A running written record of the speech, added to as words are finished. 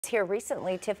Here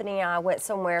recently, Tiffany and I went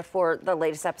somewhere for the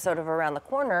latest episode of Around the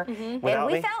Corner, and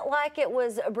we felt like it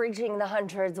was breaching the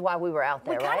hundreds while we were out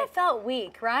there, We kind of felt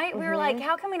weak, right? We were like,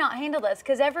 how can we not handle this?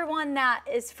 Because everyone that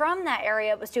is from that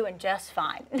area was doing just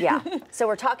fine. Yeah. So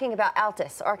we're talking about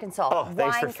Altus, Arkansas. Oh,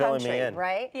 thanks for wine filling country, me in.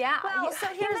 right? Yeah. Well, so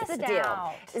here's the deal.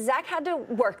 Out. Zach had to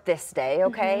work this day,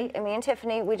 okay? And me and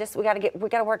Tiffany, we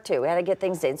gotta work too. We had to get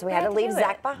things done, so we had to leave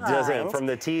Zach behind. From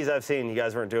the teas I've seen, you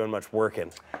guys weren't doing much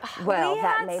working. Well, we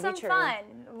that had may some be true. fun.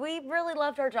 We really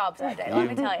loved our jobs that day, let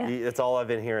me tell you. It's all I've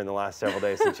been hearing the last several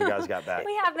days since you guys got back.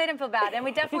 We have made him feel bad, and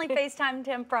we definitely FaceTimed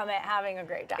him from it, having a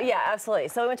great time. Yeah, absolutely.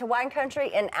 So we went to wine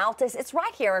country in Altus. It's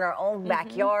right here in our own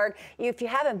backyard. If you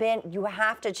haven't been, you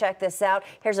have to check this out.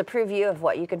 Here's a preview of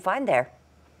what you can find there.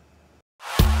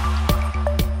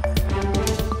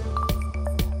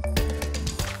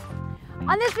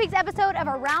 On this week's episode of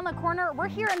Around the Corner, we're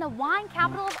here in the wine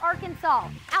capital of Arkansas,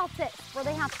 Altus, where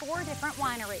they have 4 different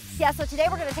wineries. Yeah, so today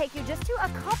we're going to take you just to a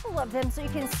couple of them so you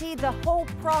can see the whole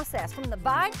process from the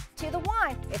vine to the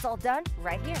wine. It's all done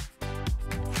right here.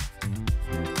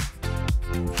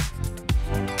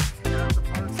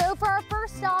 So for our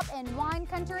first stop in wine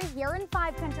country, here in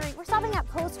Five Country, we're stopping at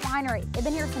Post Winery. They've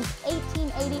been here since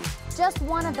 1880, just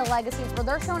one of the legacies where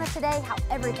they're showing us today how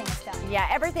everything is done. Yeah,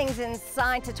 everything's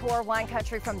inside to tour wine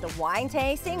country, from the wine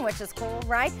tasting, which is cool,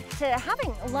 right, to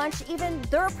having lunch, even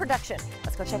their production.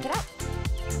 Let's go check it out.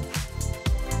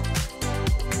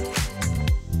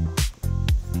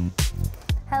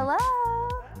 Hello.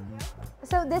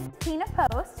 So this is Tina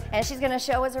Post. And she's going to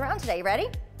show us around today. Ready?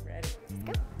 Ready. Let's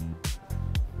go.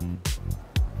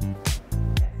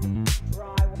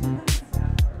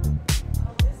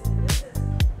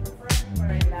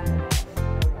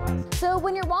 So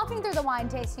when you're walking through the wine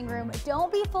tasting room,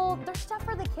 don't be fooled. There's stuff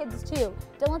for the kids too.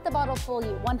 Don't let the bottle fool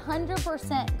you.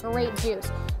 100% grape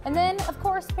juice. And then, of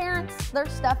course, parents,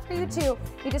 there's stuff for you too.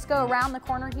 You just go around the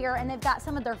corner here and they've got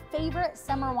some of their favorite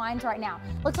summer wines right now.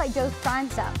 Looks like Joe's trying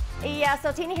some. Yeah,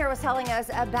 so Tina here was telling us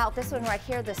about this one right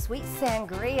here, the sweet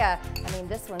sangria. I mean,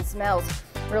 this one smells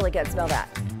really good. Smell that.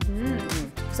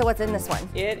 So what's in this one?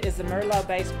 It is a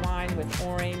Merlot-based wine with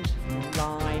orange,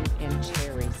 lime, and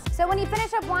cherries. So when you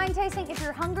finish up wine tasting, if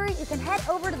you're hungry, you can head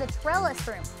over to the Trellis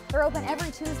Room. They're open every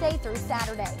Tuesday through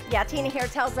Saturday. Yeah, Tina here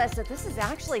tells us that this is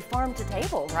actually farm to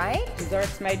table, right?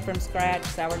 Desserts made from scratch,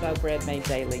 sourdough bread made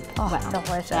daily. Oh, wow.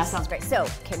 Delicious. That sounds great. So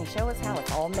can you show us how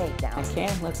it's all made now? I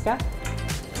can, let's go.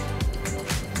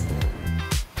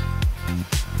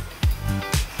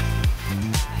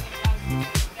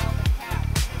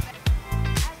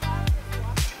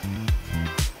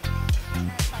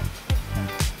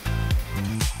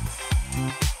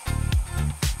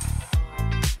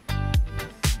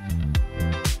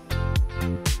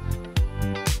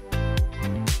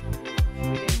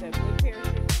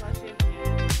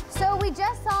 So we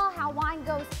just saw how wine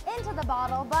goes into the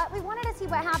bottle, but we wanted to see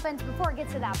what happens before it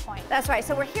gets to that point. That's right.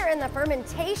 So we're here in the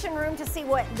fermentation room to see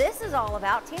what this is all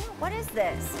about. Tina, what is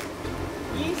this?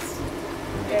 Yeast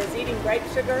is eating grape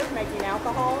sugar, making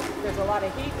alcohol. There's a lot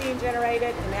of heat being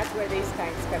generated, and that's where these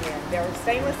tanks come in. They're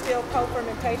stainless steel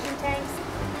co-fermentation tanks,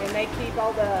 and they keep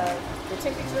all the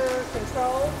temperature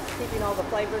control, keeping all the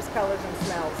flavors, colors, and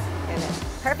smells in it.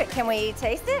 Perfect. Can we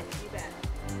taste it? You bet.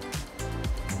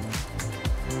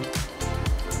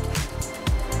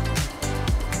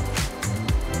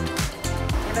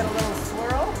 Give it a little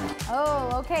swirl.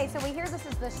 Oh, okay, so we hear this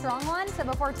is the strong one, so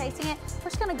before tasting it, we're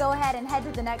just gonna go ahead and head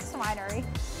to the next winery.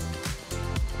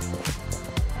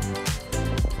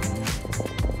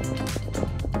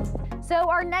 So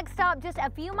our next stop, just a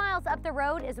few miles up the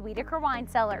road, is Whitaker Wine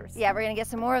Cellars. Yeah, we're gonna get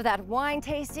some more of that wine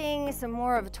tasting, some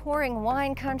more of touring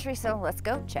wine country, so let's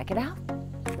go check it out.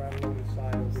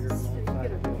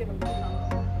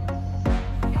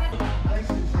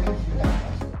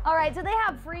 All right, so they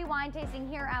have free wine tasting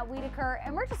here at Whitaker,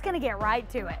 and we're just gonna get right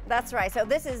to it. That's right. So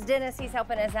this is Dennis. He's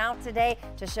helping us out today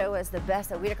to show us the best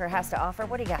that Whitaker has to offer.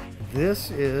 What do you got?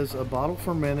 This is a bottle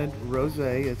fermented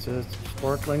rosé. It's a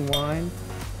sparkling wine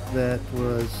that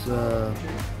was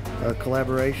a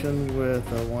collaboration with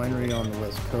a winery on the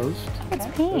West Coast. It's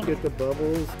pink. Look at the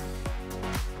bubbles.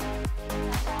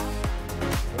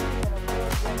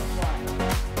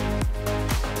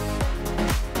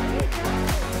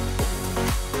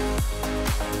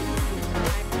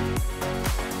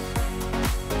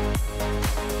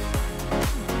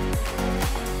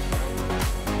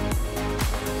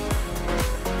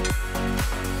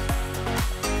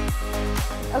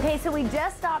 Okay, so we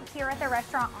just stopped here at the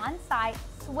restaurant on site.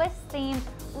 Swiss themed,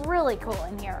 really cool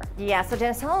in here. Yeah, so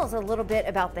Dennis, tell us a little bit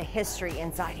about the history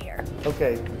inside here.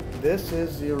 Okay, this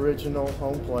is the original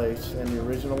home place and the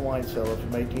original wine cellar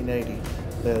from 1880.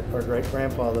 that our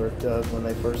great-grandfather dug when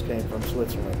they first came from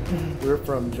Switzerland. We're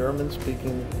from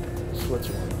German-speaking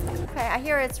Switzerland. Okay, I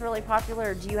hear it's really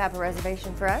popular. Do you have a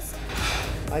reservation for us?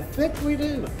 I think we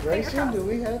do. Grayson, do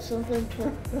we have something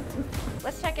for?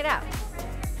 Let's check it out.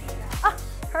 Oh,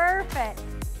 perfect.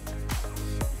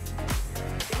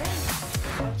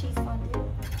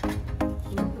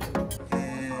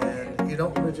 And you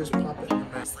don't want to just pop it.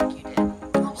 Just like you did.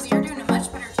 Well, you're doing a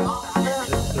much better job at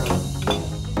it.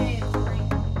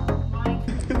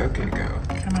 Okay, go.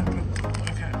 Come on.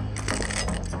 Okay.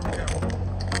 Go.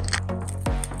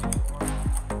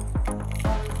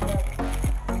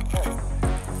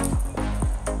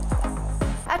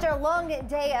 After a long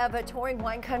day of touring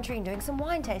wine country and doing some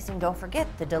wine tasting, don't forget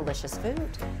the delicious food.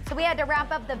 So we had to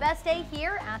wrap up the best day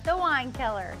here at the Wine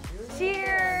Cellar.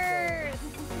 Cheers!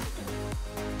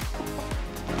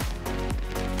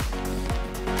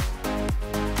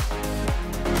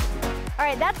 All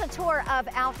right, that's a tour of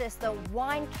Altus, the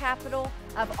wine capital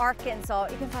of Arkansas.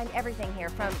 You can find everything here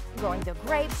from growing the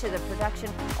grapes to the production,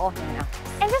 all here in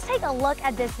Altus. And just take a look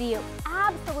at this view.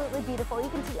 Absolutely beautiful. You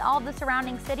can see all the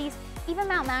surrounding cities, even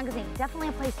Mount Magazine. Definitely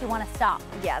a place you want to stop.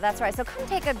 Yeah, that's right. So come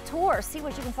take a tour, see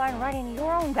what you can find right in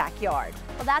your own backyard.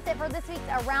 Well, that's it for this week's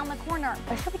Around the Corner.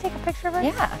 But should we take a picture of it?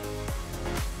 Yeah.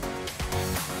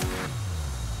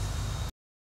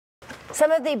 Some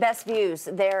of the best views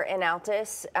there in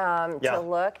Altus to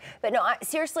look. But no,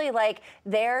 seriously, like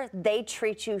they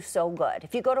treat you so good.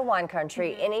 If you go to wine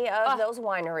country, any of those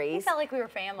wineries, We felt like we were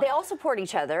family. they all support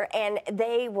each other and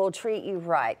they will treat you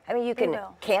right. I mean, you can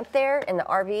camp there in the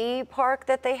RV park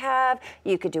that they have.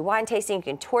 You could do wine tasting. You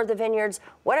can tour the vineyards.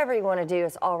 Whatever you want to do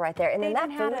is all right there. And then that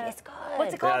food is good.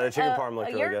 What's it called? Yeah, the chicken parm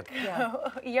looked really good.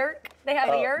 Yurt. They have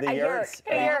a yurt. The A yurt. yurts.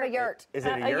 They have a yurt. Is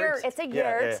it a yurt? It's a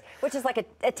yurt, Yeah. which is like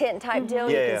a tent type deal.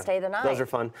 You can stay the night. Those are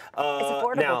fun. It's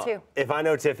affordable now, too. If I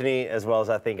know Tiffany as well as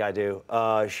I think I do,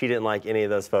 she didn't like any of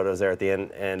those photos there at the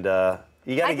end, and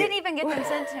you gotta I didn't even get them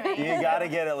sent to me. You gotta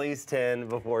get at least 10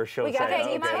 before she'll say. Okay, do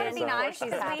you okay, mind to be so- nice? She's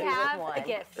Because happy we with have one. a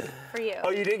gift for you.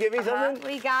 Oh, you did give me something?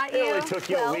 We got It you. only took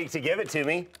you a week to give it to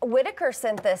me. Whitaker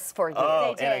sent this for you.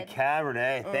 Oh, They and a did.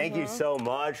 Cabernet. Thank you so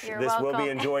much. You're this will welcome.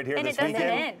 be enjoyed here And this it doesn't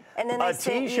weekend. end. And then they A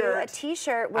sent you t-shirt. a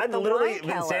T-shirt with I've the literally wine been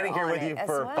color standing here on with it you as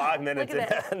for well. 5 minutes Look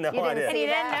and at had no You didn't idea. see And you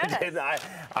didn't that? notice.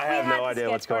 I have had no the idea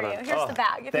skit what's going for on. you. Here's the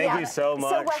bag. If you Thank want you it. so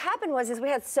much. So what happened was we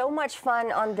had so much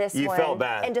fun on this You one felt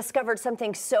bad. and discovered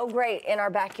something so great in our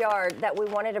backyard that we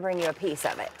wanted to bring you a piece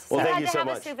of it. Well, You thank had you to so have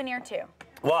much. a souvenir too.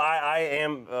 Well, I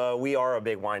am. We are a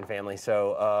big wine family,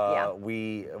 so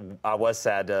I was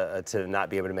sad to not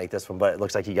be able to make this one, but it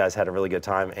looks like you guys had a really good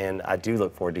time, and I do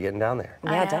look forward to getting down there.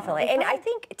 Yeah, definitely. And I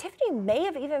think Tiffany may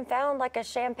have even found like a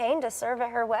champagne to serve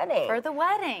at her wedding. For the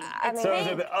wedding. I mean, So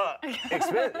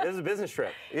it was a business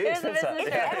trip. It was a business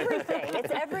trip. everything.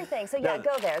 It's everything. So yeah,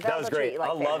 go there. That was great.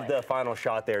 I loved the final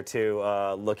shot there too.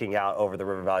 Looking out over the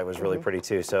river valley was really pretty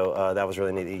too. So that was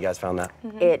really neat that you guys found that.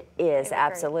 It is,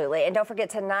 absolutely. And don't forget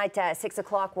tonight at 6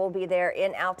 o'clock, we'll be there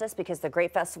in Altus because the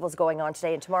Grape Festival is going on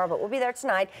today and tomorrow, but we'll be there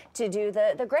tonight to do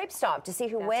the grape stomp to see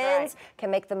who wins,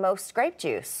 can make the most grape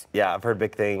juice. Yeah, I've heard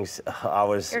big things.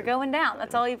 You're going down.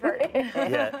 That's all you've heard.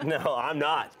 Yeah, no, I'm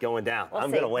not going down.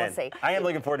 I'm going to win. We'll see. I am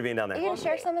looking forward to being down there. Are you going to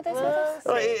share some of this with us?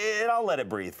 Well, I'll let it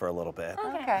breathe for a little bit.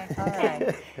 Okay. All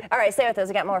right. All right, stay with us.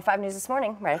 We got more 5 News this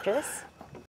morning right after this.